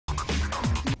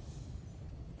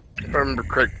If I remember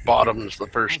correct, bottom's the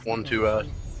first one to,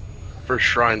 first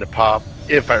shrine to pop,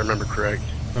 if I remember correct.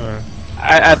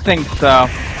 I think so.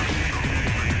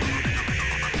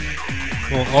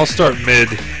 Well, I'll start mid.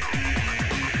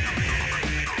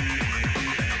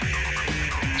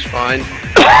 It's fine.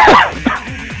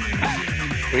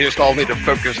 We just all need to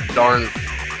focus the darn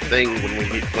thing when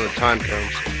the time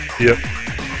comes. Yep.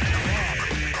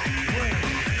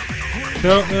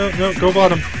 No, go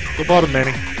bottom. Go bottom,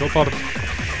 Manny. Go bottom.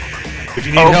 If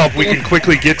you need help, we can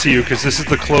quickly get to you, because this is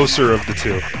the closer of the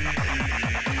two.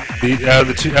 Out of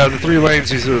the 3 lanes,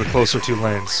 these are the closer 2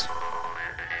 lanes.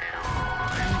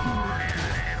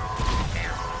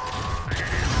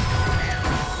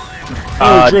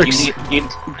 Drix.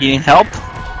 Do you need help?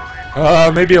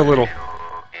 Maybe a little.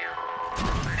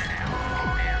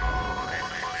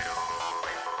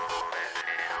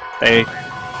 They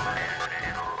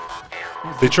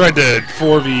tried to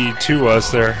 4v2 us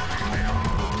there.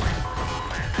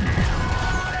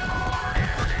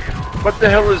 What the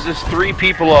hell is this 3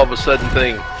 people all of a sudden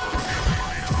thing?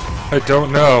 I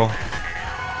don't know.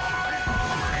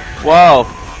 Whoa.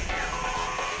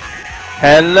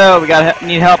 Hello, we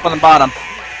need help on the bottom.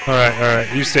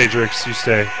 Alright. You stay, Drix. You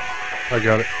stay. I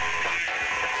got it.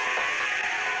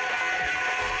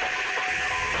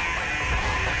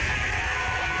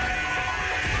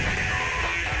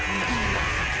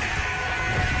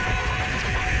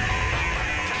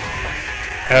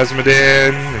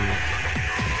 Asmodean.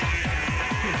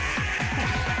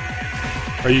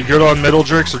 Are you good on middle,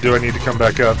 Drix, or do I need to come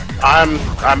back up? I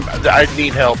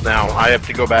need help now. I have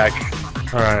to go back.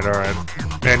 Alright.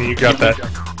 Manny, you got that.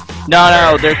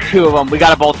 No, there's 2 of them. We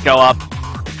gotta both go up.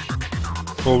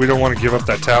 Well, we don't want to give up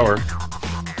that tower.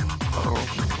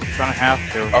 We're gonna have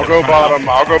to. I'll go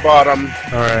bottom.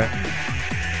 Alright.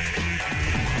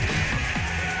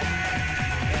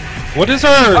 What is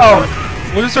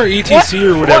our ETC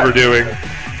or whatever doing?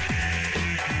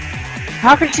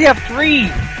 How can she have 3?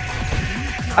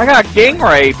 I got gang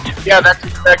raped. Yeah, that's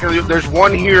exactly. There's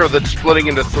one hero that's splitting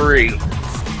into 3.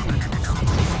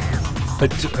 I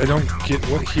don't get,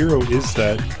 what hero is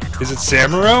that? Is it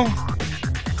Samuro?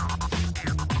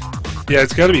 Yeah,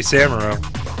 it's gotta be Samuro.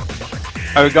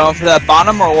 Are we going for that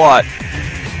bottom or what?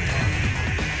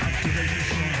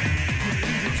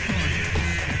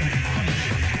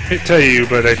 I can't tell you,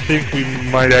 but I think we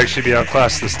might actually be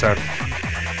outclassed this time.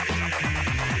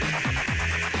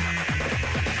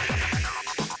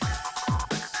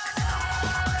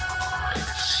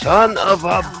 Son of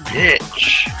a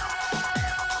bitch.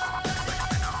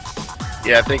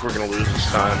 Yeah, I think we're gonna lose this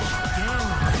time.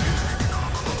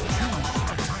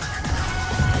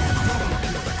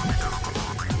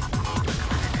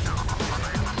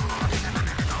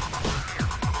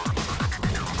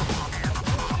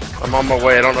 I'm on my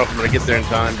way. I don't know if I'm gonna get there in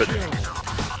time, but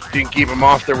if you can keep them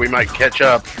off there, we might catch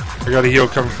up. I got a heal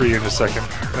coming for you in a second.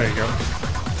 There you go.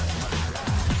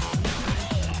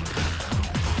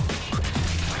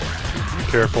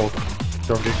 Careful.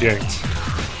 Don't get ganked.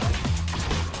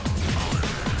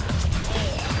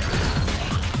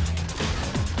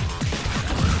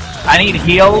 I need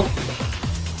heals.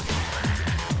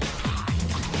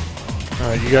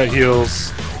 Alright, you got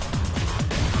heals.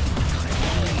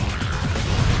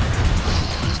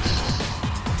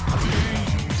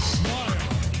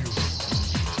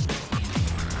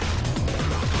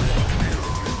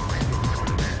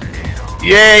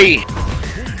 Yay!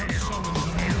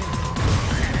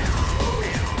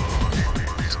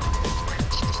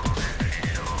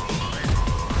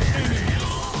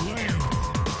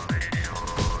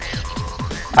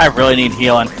 I really need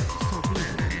healing.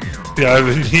 Yeah, I've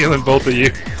been healing both of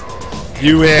you.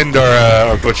 You and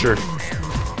our butcher.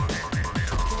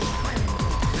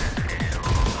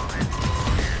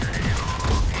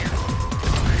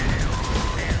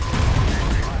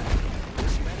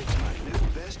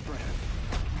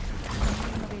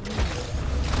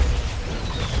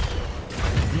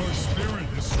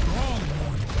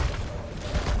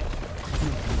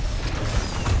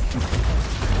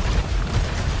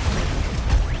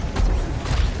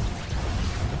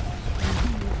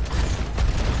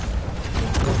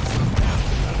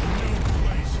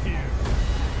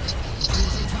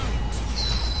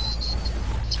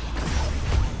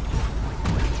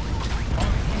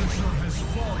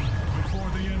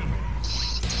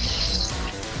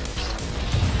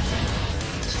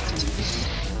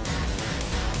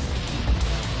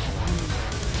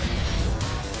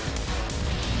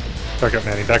 Back up,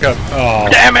 Manny. Back up. Oh.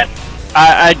 Damn it!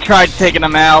 I tried taking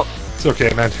him out. It's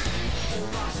okay, man.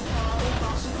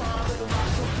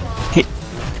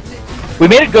 We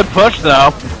made a good push,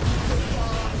 though.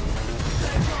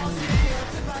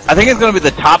 I think it's gonna be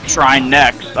the top shrine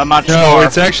next. I'm not sure. No,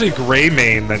 it's actually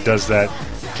Greymane that does that,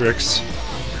 Drix.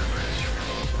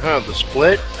 Oh, the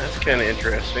split? That's kind of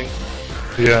interesting.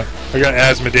 Yeah, I got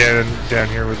Asmodan down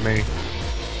here with me.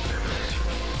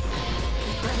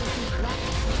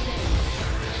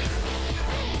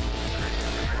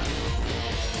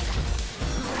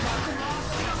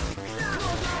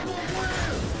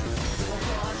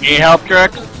 Need help,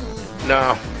 Drix?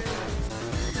 No.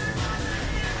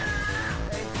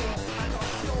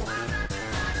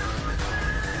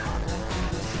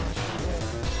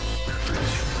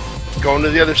 Going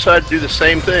to the other side, do the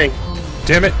same thing.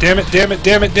 Damn it, damn it, damn it,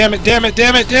 damn it, damn it, damn it,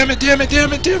 damn it, damn it, damn it,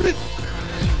 damn it, damn it.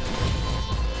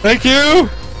 Thank you!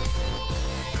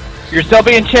 You're still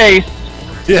being chased.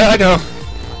 Yeah, I know.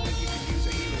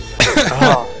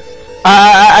 Oh.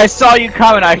 I saw you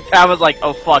coming. I was like,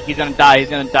 oh fuck, he's gonna die,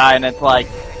 and it's like...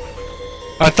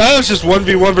 I thought it was just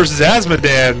 1v1 versus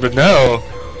Asmodan, but no.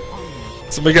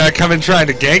 Somebody gotta come in trying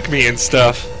to gank me and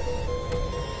stuff.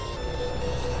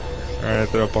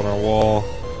 Alright, they're up on our wall.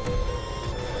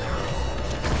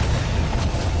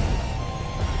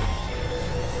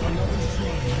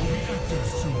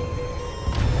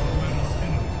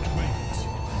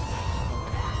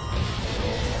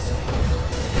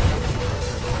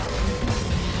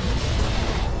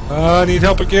 I need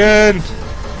help again!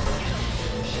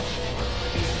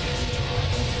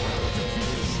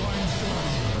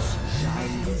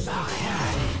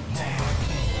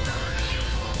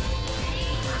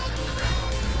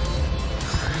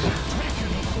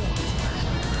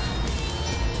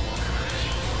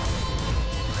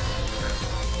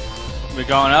 We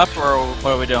going up, or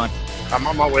what are we doing? I'm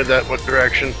on my way that what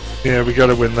direction. Yeah, we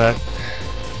gotta win that.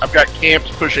 I've got camps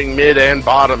pushing mid and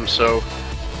bottom, so...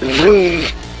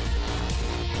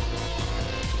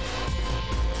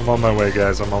 I'm on my way,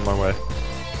 guys. I'm on my way.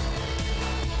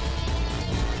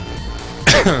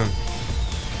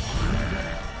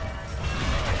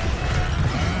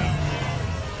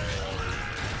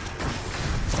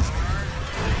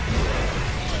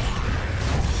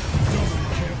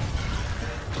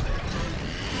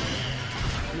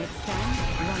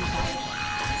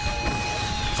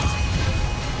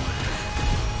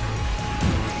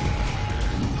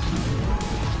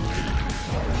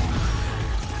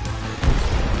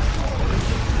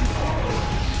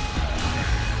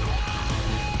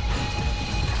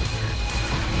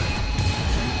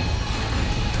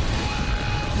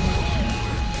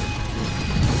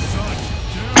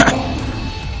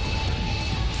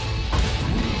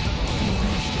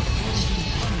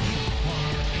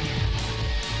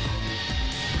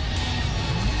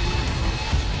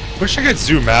 Wish I could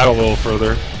zoom out a little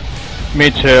further. Me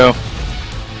too.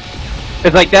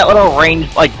 It's like that little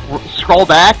range, like scroll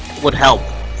back would help.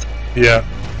 Yeah.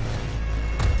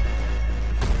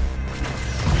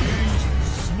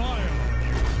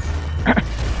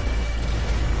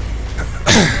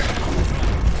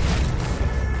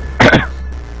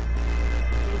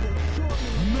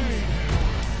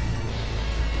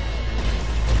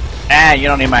 Ah, you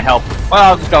don't need my help. Well,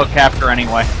 I'll just go capture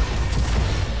anyway.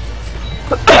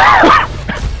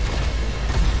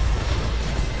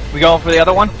 We going for the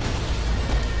other one?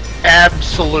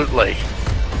 Absolutely.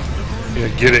 Yeah,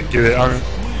 get it, get it. I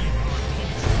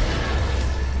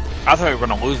thought we were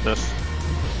gonna lose this.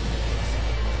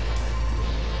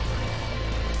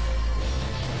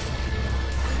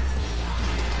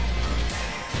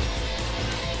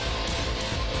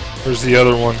 Where's the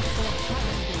other one?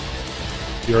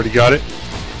 You already got it?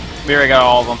 We already got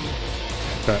all of them.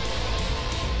 Okay.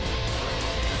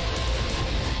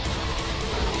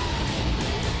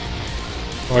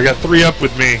 Well, I got 3 up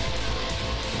with me.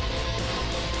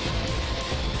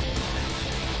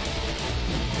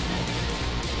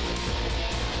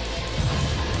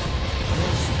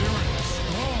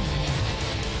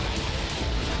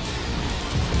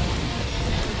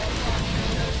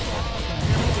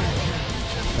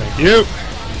 Thank you.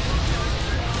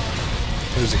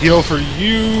 There's a heal for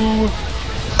you.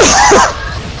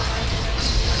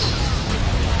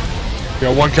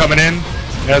 Got one coming in,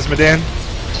 Asmodan.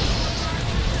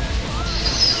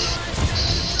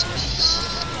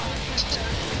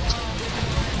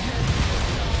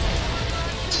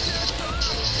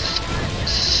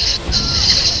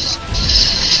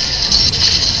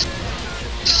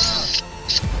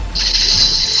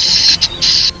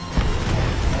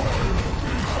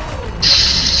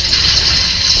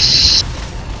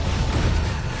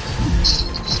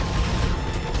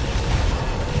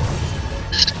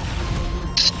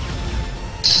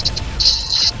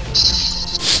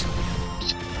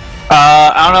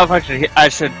 I don't know if I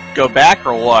should go back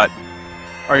or what.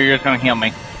 Or you're just gonna heal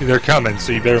me. They're coming,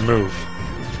 so you better move.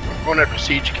 Going after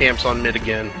siege camps on mid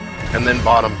again, and then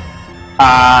bottom.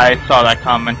 I saw that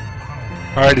coming.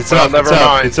 Alright, it's Well, up, never it's up,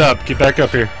 mind. it's up. Get back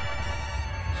up here.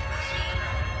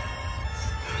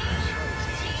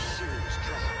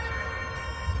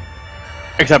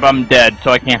 Except I'm dead,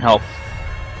 so I can't help.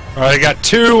 Alright, I got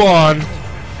 2 on.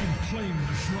 Claim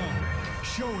the shrine.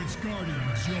 Show its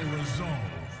guardians your resolve.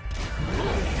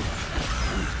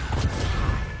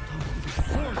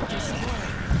 Fort destroyed.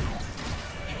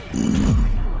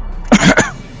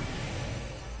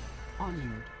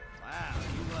 Onward. Wow,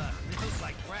 you taste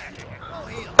like crack. Oh,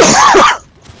 heal.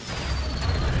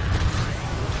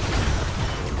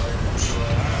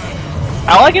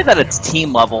 I like it that it's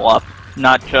team level up,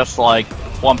 not just like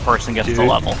one person gets the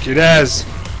level. Get as.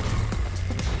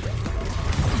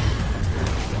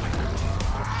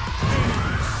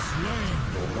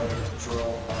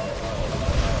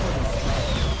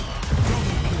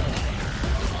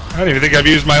 I don't even think I've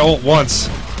used my ult once.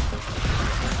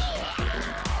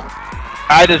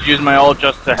 I just use my ult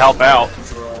just to help out.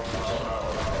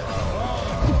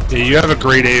 Yeah, you have a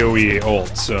great AoE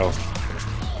ult, so.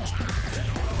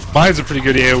 Mine's a pretty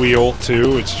good AoE ult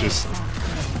too, it's just.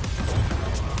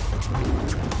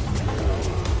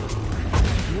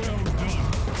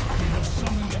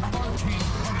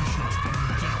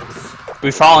 We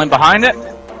falling behind it?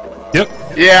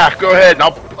 Yep. Yeah, go ahead. And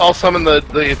I'll summon the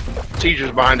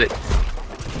siegers behind it.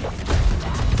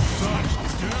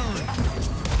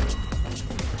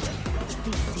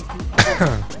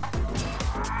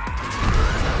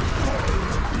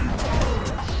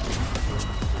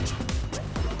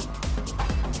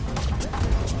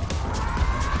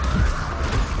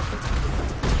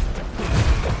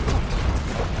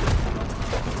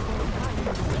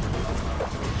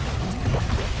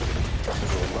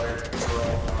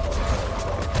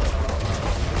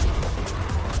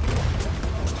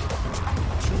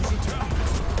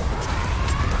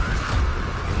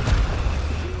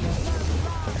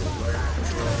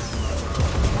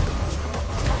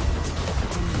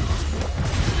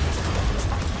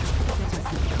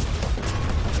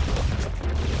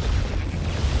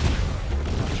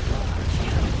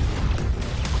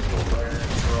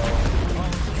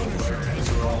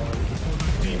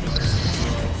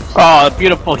 Oh,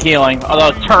 beautiful healing.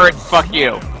 Although turret, fuck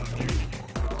you.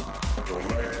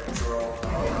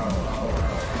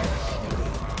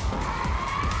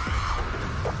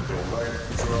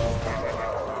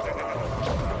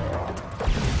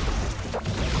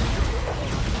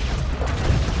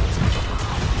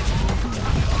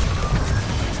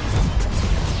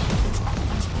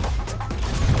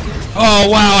 Oh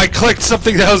wow, I clicked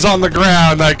something that was on the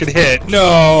ground I could hit.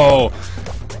 No!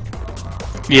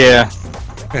 Yeah,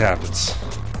 It happens.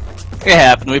 it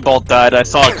happened. We both died. I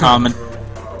saw it coming.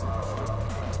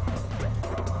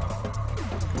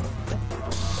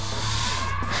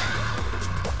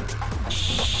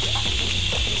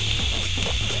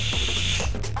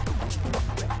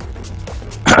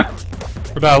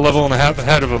 We're about a level and a half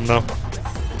ahead of them though.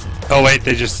 Oh wait,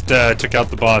 they just took out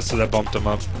the boss, so that bumped them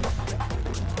up.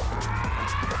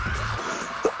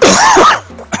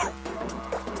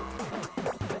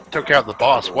 Took out the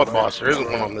boss. What boss? There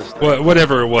isn't one on this thing.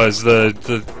 Whatever it was, the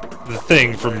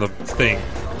thing from the thing.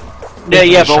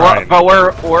 Yeah, Shrine. but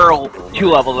we're 2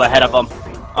 levels ahead of them.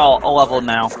 Oh, a level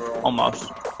now,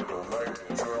 almost.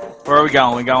 Where are we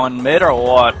going? We going mid or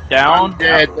what? Down? I'm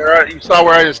dead. You saw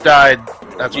where I just died.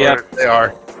 That's Yep. where they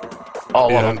are.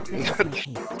 All Yeah. of them.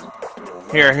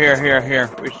 Here.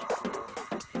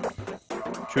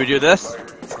 Should we do this?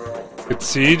 Good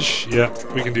siege? Yeah,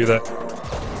 we can do that.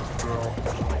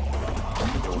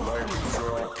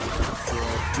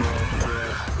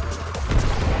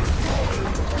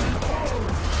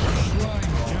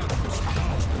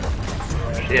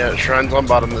 Yeah, Shrine's on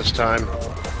bottom this time.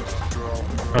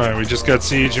 Alright, we just got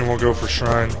siege and we'll go for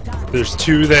shrine. There's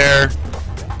 2 there.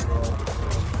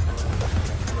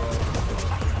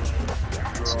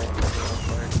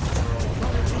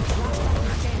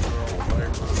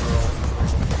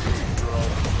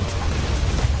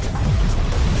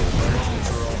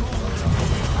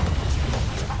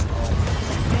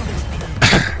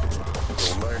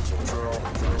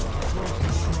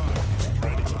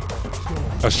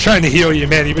 I was trying to heal you,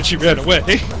 Manny, but you ran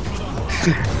away.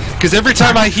 Because every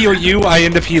time I heal you, I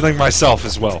end up healing myself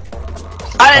as well.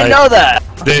 I didn't know that!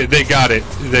 They got it.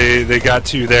 They got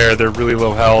 2 there. They're really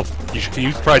low health. You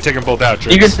can probably take them both out,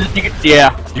 Drix.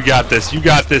 Yeah. You got this. You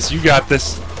got this. You got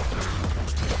this.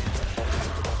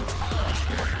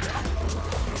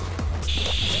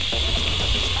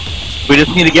 We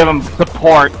just need to give them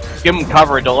support, give them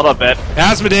coverage a little bit.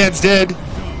 Asmodan's dead.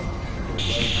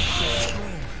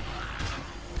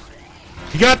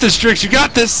 You got this, Drix. You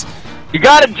got this. You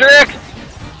got it, Drix.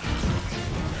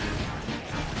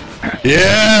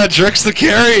 Yeah, Drix the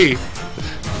carry.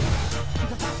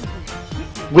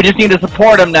 We just need to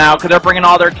support them now because they're bringing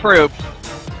all their troops.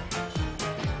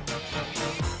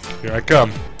 Here I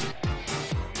come.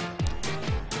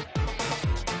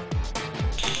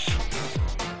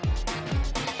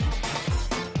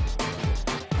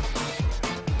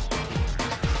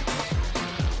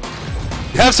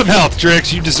 Have some health,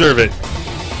 Drix. You deserve it.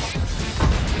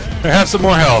 Have some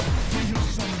more health.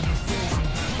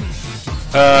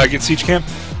 Get siege camp.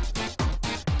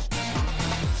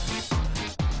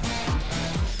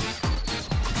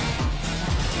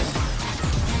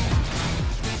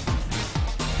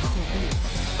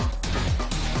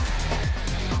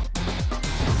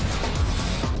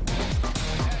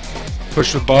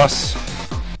 Push the boss.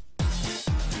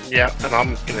 Yeah, and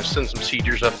I'm gonna send some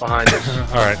siegers up behind us.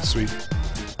 Alright, sweet.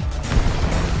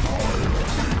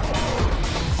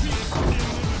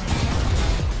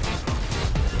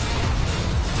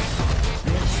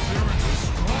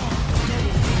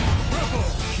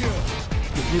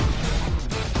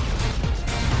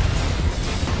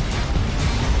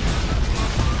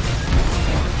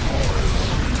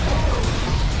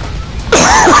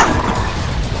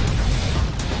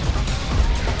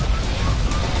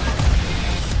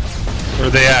 Where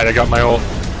are they at? I got my ult.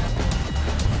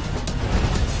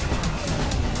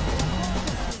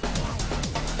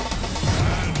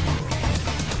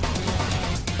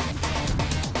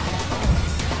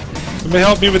 Somebody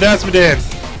help me with Asmodan.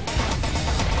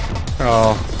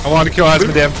 Oh, I wanted to kill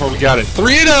Asmodan before we got it.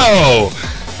 3-0!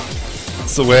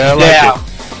 That's the way I like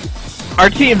it. Our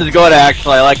team is good,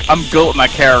 actually. I'm good with my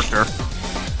character.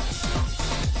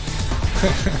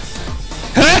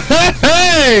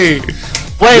 Hey!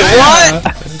 Wait, Yeah.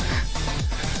 what?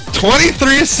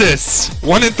 23 assists.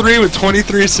 1 and 3 with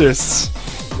 23 assists.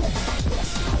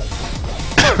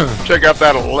 Check out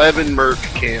that 11 merc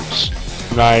camps.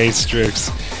 Nice, Drix.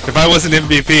 If I wasn't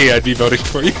MVP, I'd be voting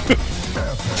for you.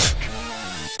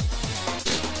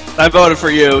 I voted for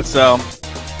you, so.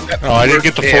 Oh, I didn't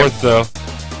get the Camp. 4th, though.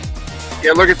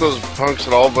 Yeah, look at those punks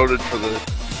that all voted for the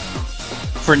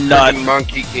For nut. frickin'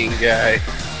 Monkey King guy.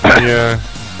 Yeah.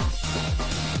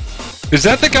 Is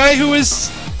that the guy who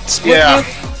was split Yeah.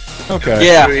 with? Okay.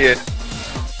 Yeah. Oh, yeah.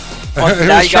 Well, I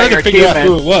now was you got trying your to figure out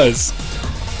who achievement. it was.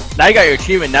 Now you got your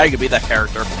achievement, now you can be that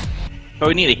character. But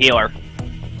we need a healer.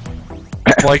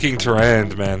 I'm liking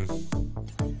Tyrande, man.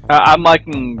 I'm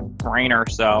liking Brainer,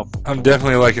 so. I'm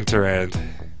definitely liking Tyrande.